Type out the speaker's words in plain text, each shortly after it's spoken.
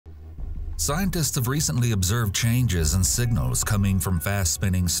Scientists have recently observed changes in signals coming from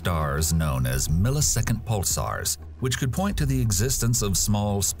fast-spinning stars known as millisecond pulsars, which could point to the existence of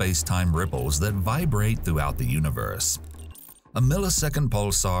small space-time ripples that vibrate throughout the universe. A millisecond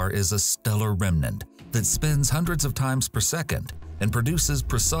pulsar is a stellar remnant that spins hundreds of times per second and produces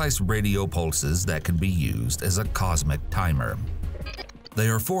precise radio pulses that can be used as a cosmic timer. They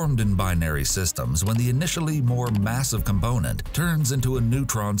are formed in binary systems when the initially more massive component turns into a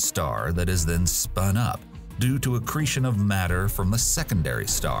neutron star that is then spun up due to accretion of matter from the secondary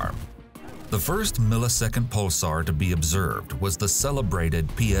star. The first millisecond pulsar to be observed was the celebrated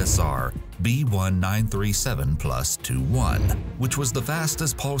PSR B1937+21, which was the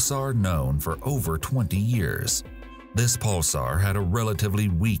fastest pulsar known for over 20 years. This pulsar had a relatively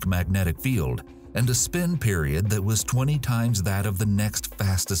weak magnetic field and a spin period that was 20 times that of the next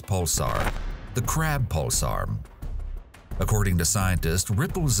fastest pulsar, the Crab pulsar. According to scientists,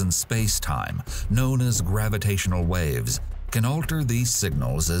 ripples in space-time, known as gravitational waves, can alter these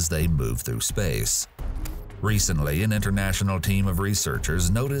signals as they move through space. Recently, an international team of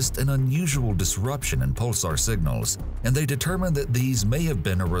researchers noticed an unusual disruption in pulsar signals, and they determined that these may have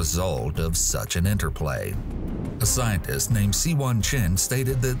been a result of such an interplay. A scientist named Siwon Chin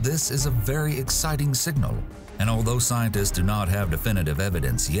stated that this is a very exciting signal, and although scientists do not have definitive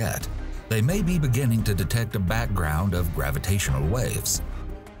evidence yet, they may be beginning to detect a background of gravitational waves.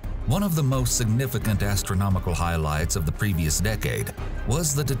 One of the most significant astronomical highlights of the previous decade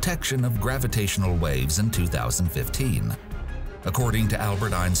was the detection of gravitational waves in 2015. According to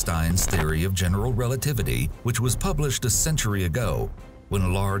Albert Einstein's theory of general relativity, which was published a century ago,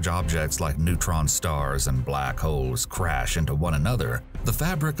 when large objects like neutron stars and black holes crash into one another, the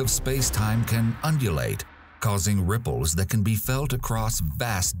fabric of space-time can undulate, causing ripples that can be felt across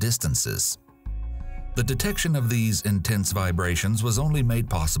vast distances. The detection of these intense vibrations was only made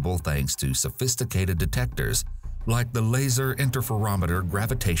possible thanks to sophisticated detectors like the Laser Interferometer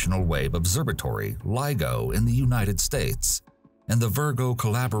Gravitational Wave Observatory (LIGO) in the United States and the Virgo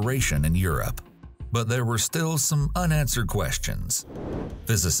collaboration in Europe. But there were still some unanswered questions.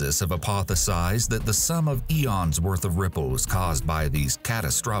 Physicists have hypothesized that the sum of eons worth of ripples caused by these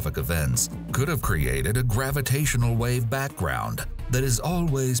catastrophic events could have created a gravitational wave background that is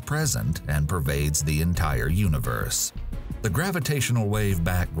always present and pervades the entire universe. The gravitational wave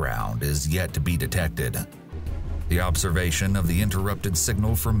background is yet to be detected. The observation of the interrupted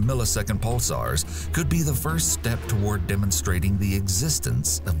signal from millisecond pulsars could be the first step toward demonstrating the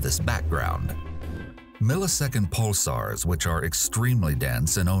existence of this background. Millisecond pulsars, which are extremely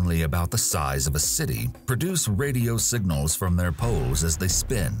dense and only about the size of a city, produce radio signals from their poles as they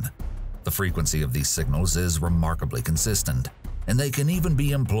spin. The frequency of these signals is remarkably consistent, and they can even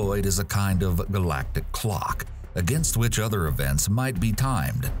be employed as a kind of galactic clock, against which other events might be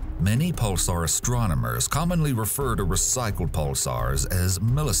timed. Many pulsar astronomers commonly refer to recycled pulsars as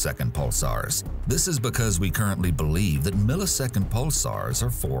millisecond pulsars. This is because we currently believe that millisecond pulsars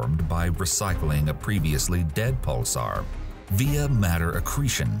are formed by recycling a previously dead pulsar via matter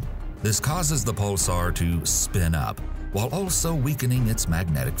accretion. This causes the pulsar to spin up, while also weakening its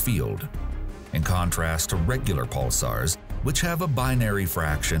magnetic field. In contrast to regular pulsars, which have a binary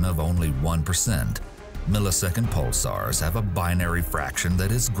fraction of only 1%, millisecond pulsars have a binary fraction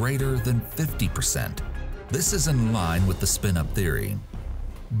that is greater than 50%. This is in line with the spin-up theory.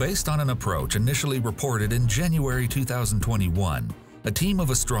 Based on an approach initially reported in January 2021, a team of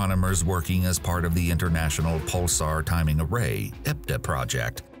astronomers working as part of the International Pulsar Timing Array (IPTA)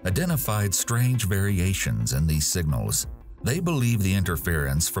 project identified strange variations in these signals. They believe the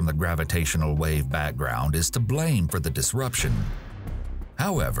interference from the gravitational wave background is to blame for the disruption.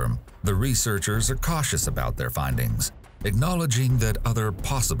 However, the researchers are cautious about their findings, acknowledging that other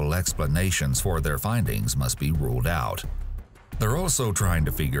possible explanations for their findings must be ruled out. They're also trying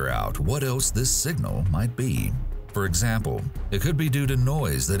to figure out what else this signal might be. For example, it could be due to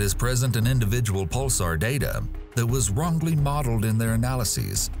noise that is present in individual pulsar data that was wrongly modeled in their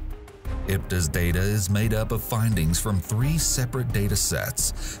analyses. IPTA's data is made up of findings from 3 separate data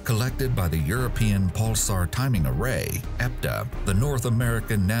sets collected by the European Pulsar Timing Array (EPTA), the North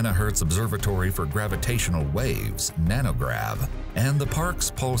American Nanohertz Observatory for Gravitational Waves (NanoGrav), and the Parkes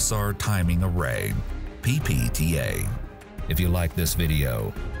Pulsar Timing Array (PPTA). If you like this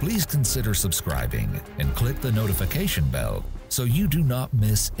video, please consider subscribing and click the notification bell so you do not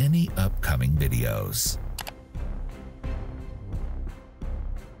miss any upcoming videos.